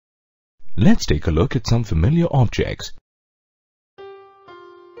Let's take a look at some familiar objects.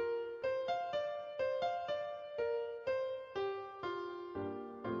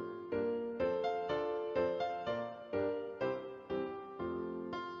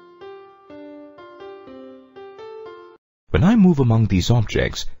 When I move among these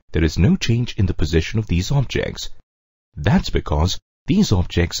objects, there is no change in the position of these objects. That's because these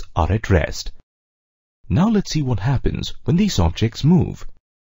objects are at rest. Now let's see what happens when these objects move.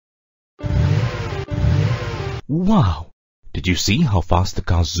 Wow! Did you see how fast the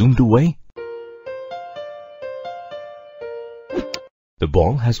car zoomed away? The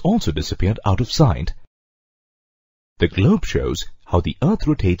ball has also disappeared out of sight. The globe shows how the Earth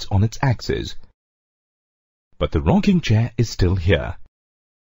rotates on its axis. But the rocking chair is still here.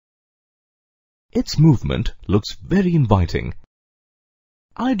 Its movement looks very inviting.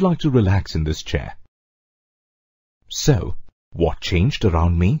 I'd like to relax in this chair. So, what changed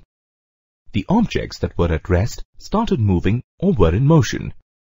around me? The objects that were at rest started moving or were in motion.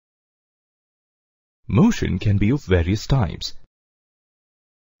 Motion can be of various types.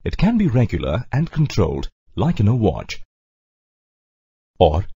 It can be regular and controlled, like in a watch,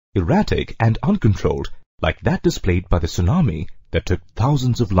 or erratic and uncontrolled, like that displayed by the tsunami that took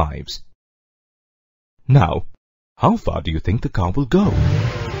thousands of lives. Now, how far do you think the car will go?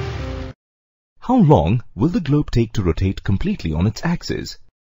 How long will the globe take to rotate completely on its axis?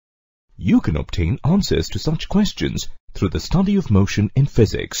 You can obtain answers to such questions through the study of motion in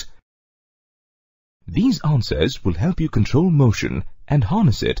physics. These answers will help you control motion and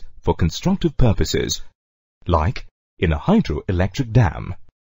harness it for constructive purposes, like in a hydroelectric dam.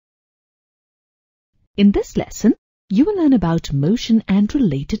 In this lesson, you will learn about motion and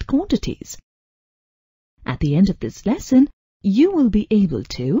related quantities. At the end of this lesson, you will be able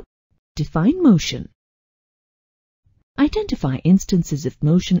to define motion, identify instances of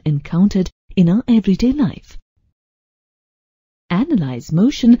motion encountered in our everyday life, analyze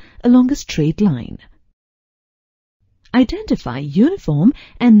motion along a straight line, identify uniform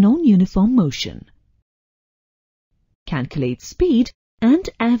and non-uniform motion, calculate speed and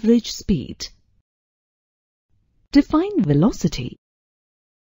average speed, define velocity,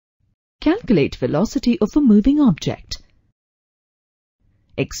 calculate velocity of a moving object,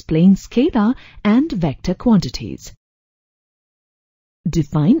 explain scalar and vector quantities,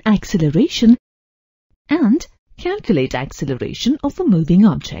 define acceleration and calculate acceleration of a moving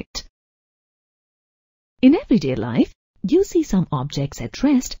object. In everyday life, you see some objects at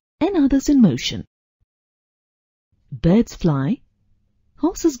rest and others in motion. Birds fly,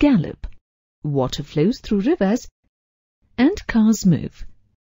 horses gallop, water flows through rivers, and cars move.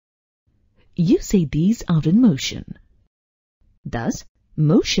 You say these are in motion. Thus,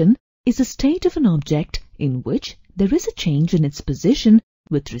 motion is a state of an object in which there is a change in its position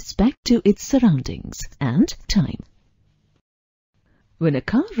with respect to its surroundings and time. When a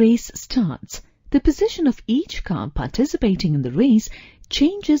car race starts, the position of each car participating in the race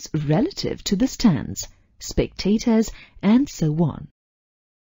changes relative to the stands, spectators, and so on.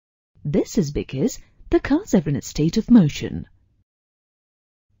 This is because the cars are in a state of motion.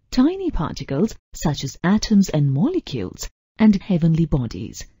 Tiny particles such as atoms and molecules and heavenly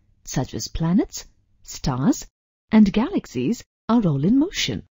bodies such as planets, stars, and galaxies are all in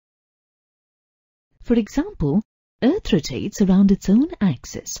motion. For example, Earth rotates around its own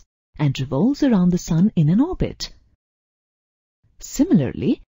axis and revolves around the Sun in an orbit.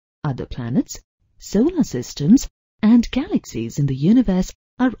 Similarly, other planets, solar systems, and galaxies in the universe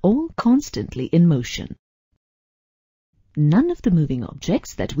are all constantly in motion. None of the moving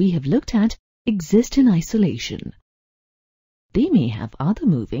objects that we have looked at exist in isolation. They may have other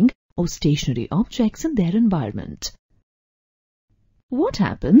moving or stationary objects in their environment. What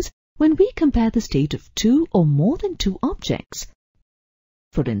happens when we compare the state of two or more than two objects?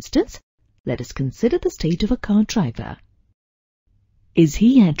 For instance, let us consider the state of a car driver. Is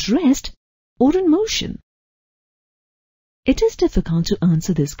he at rest or in motion? It is difficult to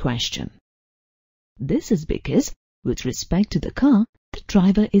answer this question. This is because, with respect to the car, the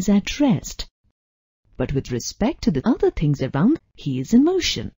driver is at rest. But with respect to the other things around, he is in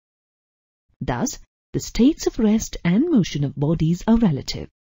motion. Thus, the states of rest and motion of bodies are relative.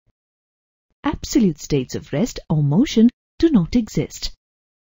 Absolute states of rest or motion do not exist.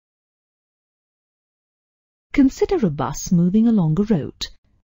 Consider a bus moving along a road.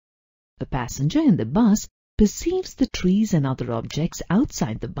 A passenger in the bus perceives the trees and other objects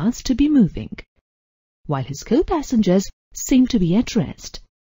outside the bus to be moving, while his co-passengers seem to be at rest.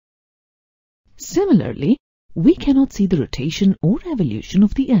 Similarly, we cannot see the rotation or evolution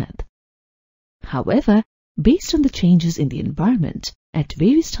of the Earth. However, Based on the changes in the environment at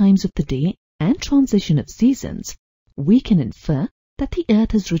various times of the day and transition of seasons, we can infer that the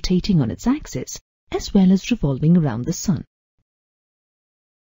Earth is rotating on its axis as well as revolving around the Sun.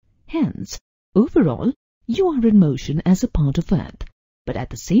 Hence, overall, you are in motion as a part of Earth, but at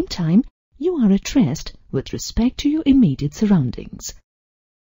the same time, you are at rest with respect to your immediate surroundings.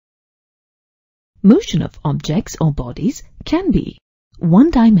 Motion of objects or bodies can be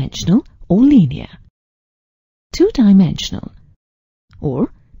one-dimensional or linear, two-dimensional,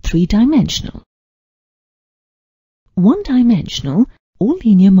 or three-dimensional. One-dimensional or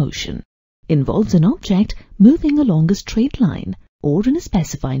linear motion involves an object moving along a straight line or in a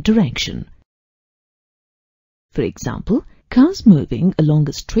specified direction. For example, cars moving along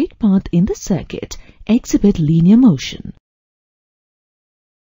a straight path in the circuit exhibit linear motion.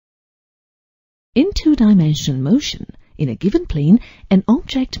 In two-dimensional motion, in a given plane, an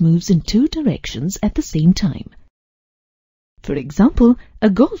object moves in two directions at the same time. For example, a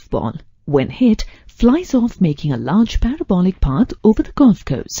golf ball, when hit, flies off making a large parabolic path over the golf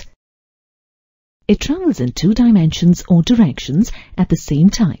course. It travels in two dimensions or directions at the same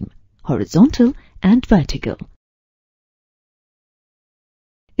time, horizontal and vertical.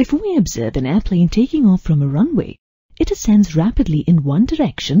 If we observe an airplane taking off from a runway, it ascends rapidly in one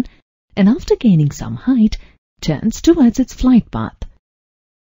direction and after gaining some height, turns towards its flight path.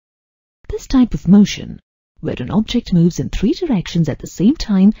 This type of motion, where an object moves in three directions at the same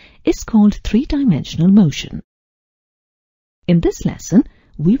time, is called three-dimensional motion. In this lesson,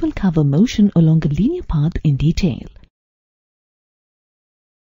 we will cover motion along a linear path in detail.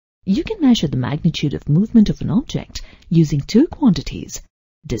 You can measure the magnitude of movement of an object using two quantities,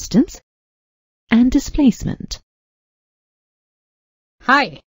 distance and displacement.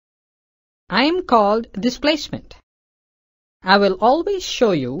 Hi, I am called displacement. I will always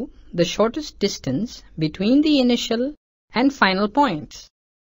show you the shortest distance between the initial and final points,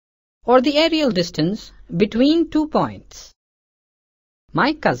 or the aerial distance between 2 points.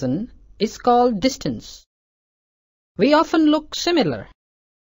 My cousin is called distance. We often look similar,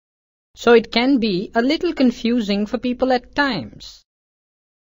 so it can be a little confusing for people at times.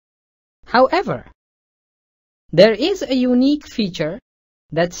 However, there is a unique feature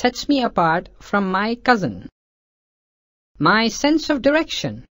that sets me apart from my cousin: my sense of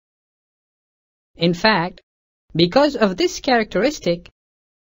direction. In fact, because of this characteristic,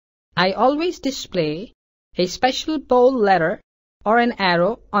 I always display a special bold letter or an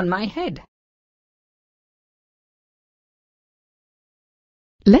arrow on my head.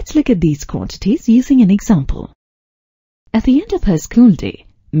 Let's look at these quantities using an example. At the end of her school day,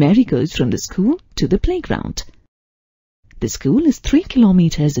 Mary goes from the school to the playground. The school is 3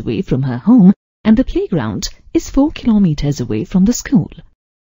 kilometers away from her home and the playground is 4 kilometers away from the school.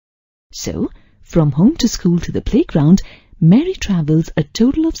 So, from home to school to the playground, Mary travels a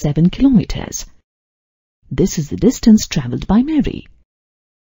total of 7 kilometers. This is the distance travelled by Mary.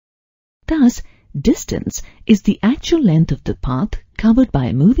 Thus, distance is the actual length of the path covered by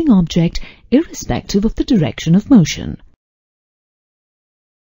a moving object irrespective of the direction of motion.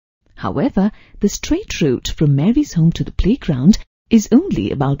 However, the straight route from Mary's home to the playground is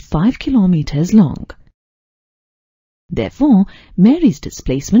only about 5 kilometers long. Therefore, Mary's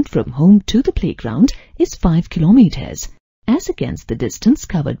displacement from home to the playground is 5 kilometers, as against the distance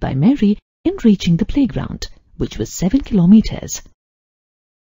covered by Mary in reaching the playground, which was 7 kilometers.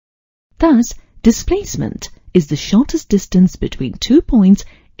 Thus, displacement is the shortest distance between 2 points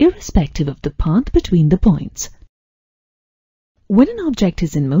irrespective of the path between the points. When an object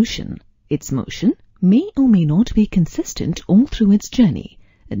is in motion, its motion may or may not be consistent all through its journey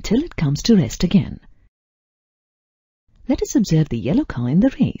until it comes to rest again. Let us observe the yellow car in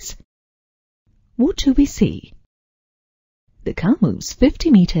the race. What do we see? The car moves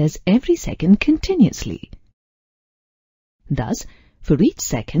 50 meters every second continuously. Thus, for each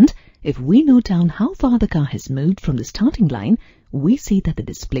second, if we note down how far the car has moved from the starting line, we see that the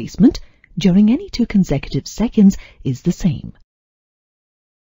displacement during any 2 consecutive seconds is the same.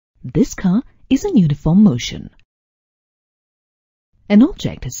 This car is in uniform motion. An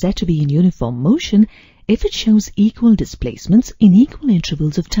object is said to be in uniform motion if it shows equal displacements in equal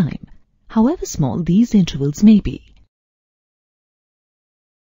intervals of time, however small these intervals may be.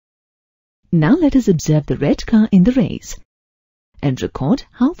 Now let us observe the red car in the race and record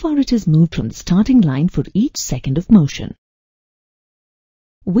how far it has moved from the starting line for each second of motion.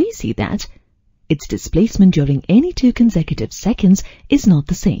 We see that its displacement during any 2 consecutive seconds is not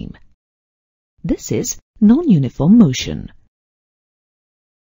the same. This is non-uniform motion.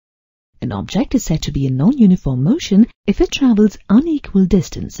 An object is said to be in non-uniform motion if it travels unequal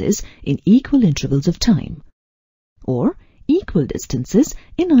distances in equal intervals of time, or equal distances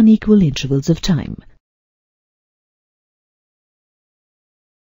in unequal intervals of time.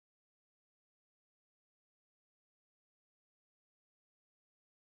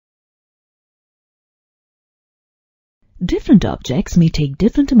 Different objects may take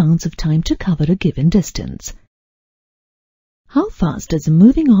different amounts of time to cover a given distance. How fast does a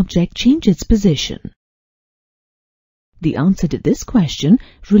moving object change its position? The answer to this question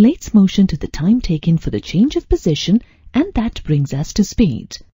relates motion to the time taken for the change of position, and that brings us to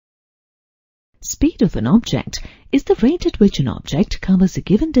speed. Speed of an object is the rate at which an object covers a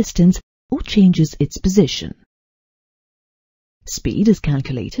given distance or changes its position. Speed is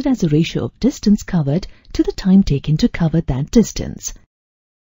calculated as a ratio of distance covered to the time taken to cover that distance.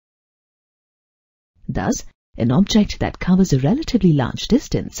 Thus, an object that covers a relatively large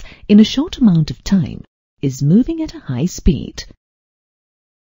distance in a short amount of time is moving at a high speed.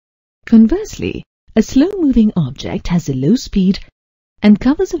 Conversely, a slow-moving object has a low speed and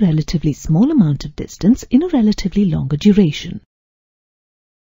covers a relatively small amount of distance in a relatively longer duration.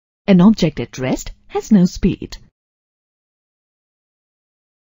 An object at rest has no speed.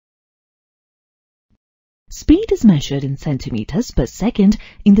 Speed is measured in centimeters per second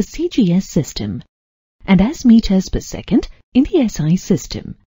in the CGS system and as meters per second in the SI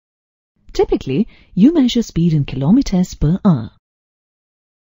system. Typically, you measure speed in kilometers per hour.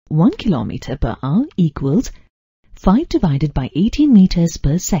 1 kilometer per hour equals 5 divided by 18 meters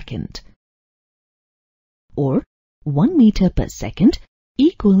per second. Or 1 meter per second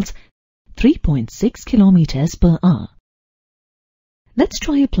equals 3.6 kilometers per hour. Let's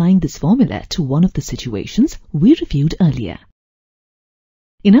try applying this formula to one of the situations we reviewed earlier.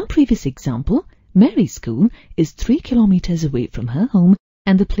 In our previous example, Mary's school is 3 kilometers away from her home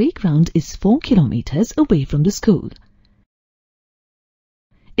and the playground is 4 kilometers away from the school.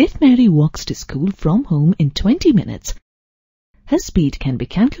 If Mary walks to school from home in 20 minutes, her speed can be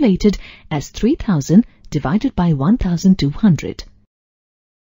calculated as 3000 divided by 1200,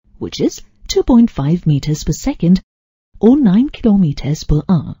 which is 2.5 meters per second or 9 kilometers per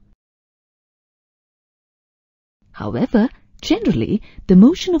hour. However, generally, the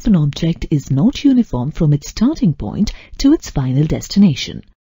motion of an object is not uniform from its starting point to its final destination.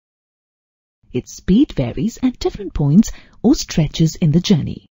 Its speed varies at different points or stretches in the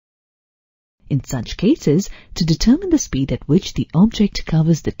journey. In such cases, to determine the speed at which the object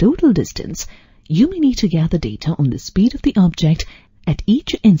covers the total distance, you may need to gather data on the speed of the object at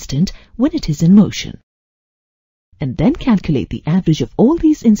each instant when it is in motion, and then calculate the average of all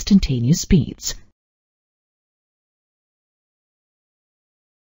these instantaneous speeds.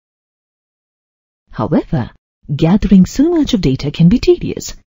 However, gathering so much of data can be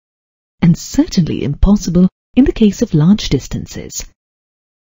tedious, and certainly impossible in the case of large distances.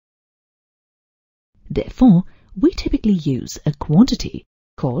 Therefore, we typically use a quantity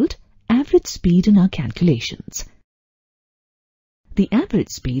called average speed in our calculations. The average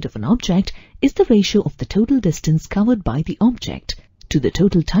speed of an object is the ratio of the total distance covered by the object to the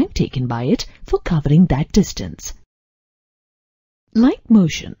total time taken by it for covering that distance. Like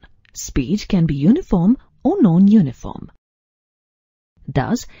motion, speed can be uniform or non-uniform.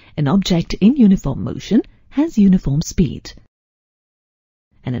 Thus, an object in uniform motion has uniform speed,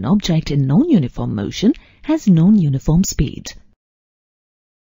 and an object in non-uniform motion has non-uniform speed.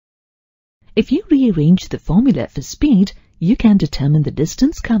 If you rearrange the formula for speed, you can determine the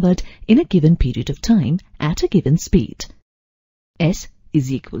distance covered in a given period of time at a given speed. S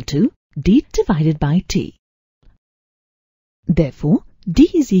is equal to d divided by t. Therefore, d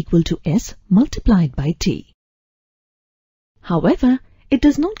is equal to s multiplied by t. However, it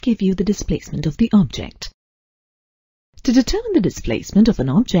does not give you the displacement of the object. To determine the displacement of an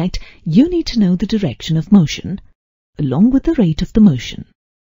object, you need to know the direction of motion, along with the rate of the motion.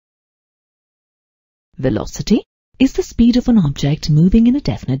 Velocity is the speed of an object moving in a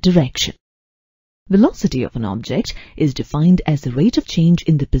definite direction. Velocity of an object is defined as the rate of change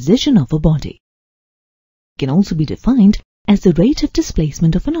in the position of a body. It can also be defined as the rate of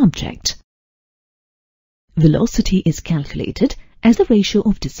displacement of an object. Velocity is calculated as the ratio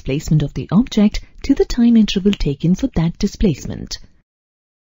of displacement of the object to the time interval taken for that displacement.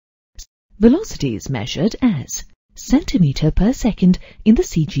 Velocity is measured as centimeter per second in the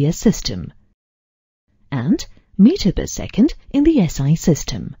CGS system and meter per second in the SI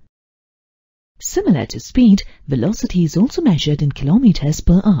system. Similar to speed, velocity is also measured in kilometers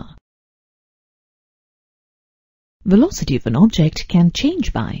per hour. Velocity of an object can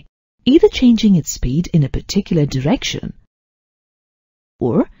change by either changing its speed in a particular direction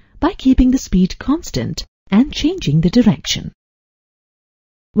or by keeping the speed constant and changing the direction.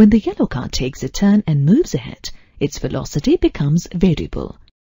 When the yellow car takes a turn and moves ahead, its velocity becomes variable.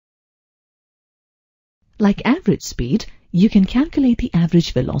 Like average speed, you can calculate the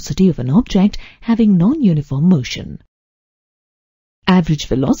average velocity of an object having non-uniform motion. Average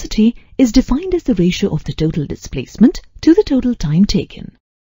velocity is defined as the ratio of the total displacement to the total time taken.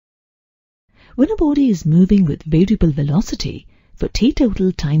 When a body is moving with variable velocity, for t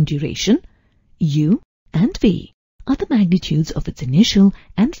total time duration, u and v are the magnitudes of its initial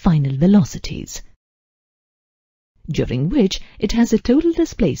and final velocities, during which it has a total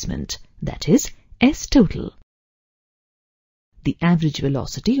displacement, that is, s total. The average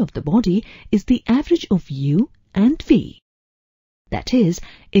velocity of the body is the average of u and v. That is,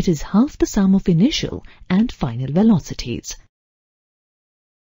 it is half the sum of initial and final velocities.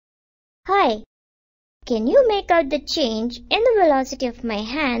 Hi, can you make out the change in the velocity of my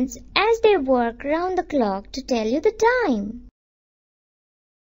hands as they work round the clock to tell you the time?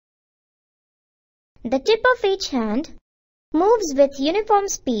 The tip of each hand moves with uniform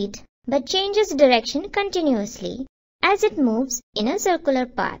speed but changes direction continuously as it moves in a circular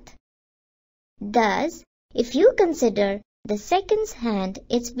path. Thus, if you consider the second's hand,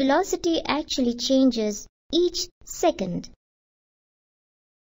 its velocity actually changes each second.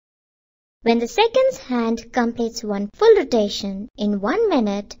 When the second's hand completes one full rotation in 1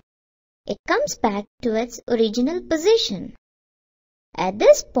 minute, it comes back to its original position. At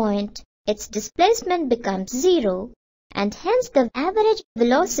this point, its displacement becomes zero, and hence the average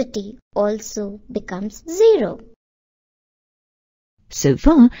velocity also becomes zero. So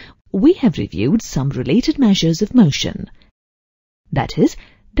far, we have reviewed some related measures of motion, that is,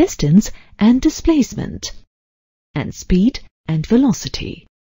 distance and displacement, and speed and velocity.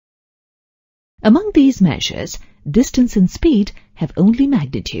 Among these measures, distance and speed have only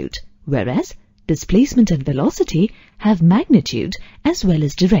magnitude, whereas displacement and velocity have magnitude as well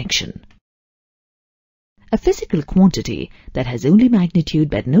as direction. A physical quantity that has only magnitude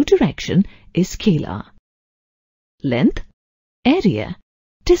but no direction is scalar. Length, area,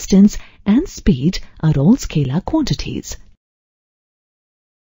 distance and speed are all scalar quantities.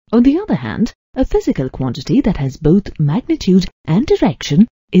 On the other hand, a physical quantity that has both magnitude and direction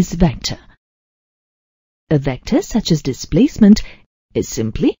is vector. A vector such as displacement is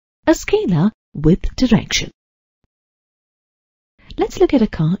simply a scalar with direction. Let's look at a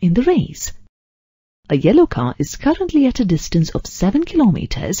car in the race. A yellow car is currently at a distance of 7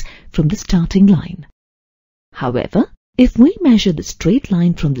 kilometers from the starting line. However, if we measure the straight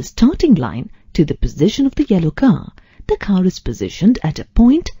line from the starting line to the position of the yellow car, the car is positioned at a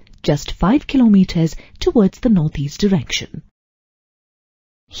point just 5 kilometers towards the northeast direction.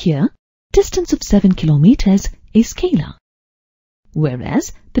 Here, distance of 7 kilometers is scalar,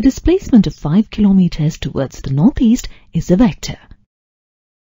 whereas the displacement of 5 kilometers towards the northeast is a vector.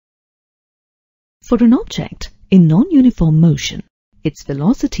 For an object in non-uniform motion, its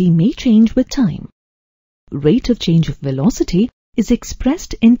velocity may change with time. Rate of change of velocity is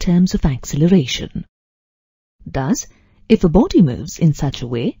expressed in terms of acceleration. Thus, if a body moves in such a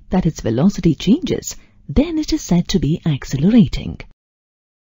way that its velocity changes, then it is said to be accelerating.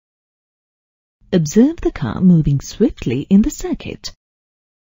 Observe the car moving swiftly in the circuit.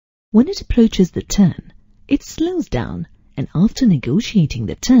 When it approaches the turn, it slows down and after negotiating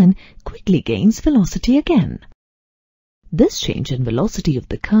the turn, quickly gains velocity again. This change in velocity of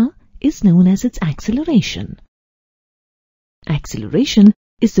the car is known as its acceleration. Acceleration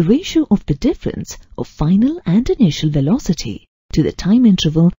is the ratio of the difference of final and initial velocity to the time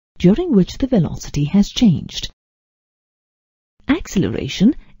interval during which the velocity has changed.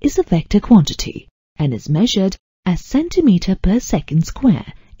 Acceleration is a vector quantity and is measured as centimeter per second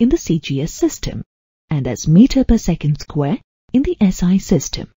square in the CGS system and as meter per second square in the SI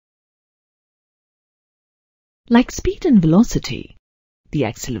system. Like speed and velocity, the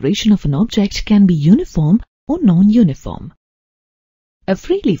acceleration of an object can be uniform or non-uniform. A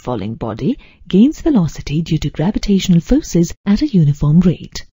freely falling body gains velocity due to gravitational forces at a uniform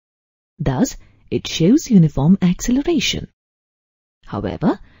rate. Thus, it shows uniform acceleration.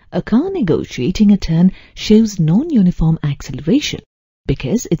 However, a car negotiating a turn shows non-uniform acceleration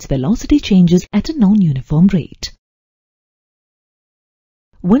because its velocity changes at a non-uniform rate.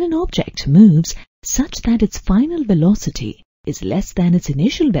 When an object moves such that its final velocity is less than its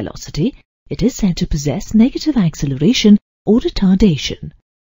initial velocity, it is said to possess negative acceleration or retardation.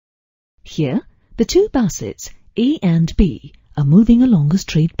 Here, the two buses, A and B, are moving along a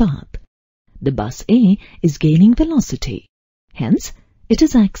straight path. The bus A is gaining velocity, hence it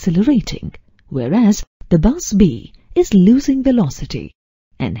is accelerating, whereas the bus B is losing velocity,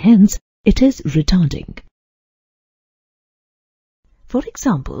 and hence it is retarding. For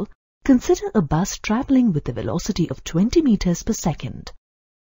example, Consider a bus traveling with a velocity of 20 meters per second.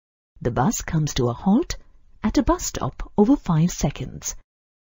 The bus comes to a halt at a bus stop over 5 seconds.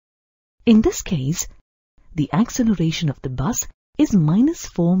 In this case, the acceleration of the bus is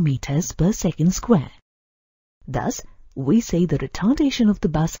 -4 meters per second square. Thus, we say the retardation of the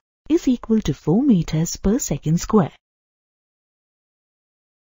bus is equal to 4 meters per second square.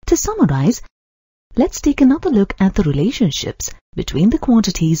 To summarize, let's take another look at the relationships between the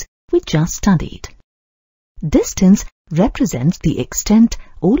quantities we just studied. Distance represents the extent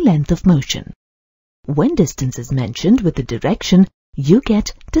or length of motion. When distance is mentioned with the direction, you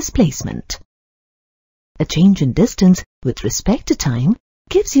get displacement. A change in distance with respect to time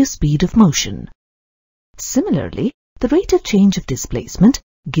gives you speed of motion. Similarly, the rate of change of displacement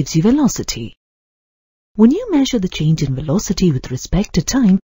gives you velocity. When you measure the change in velocity with respect to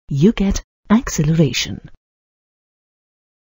time, you get acceleration.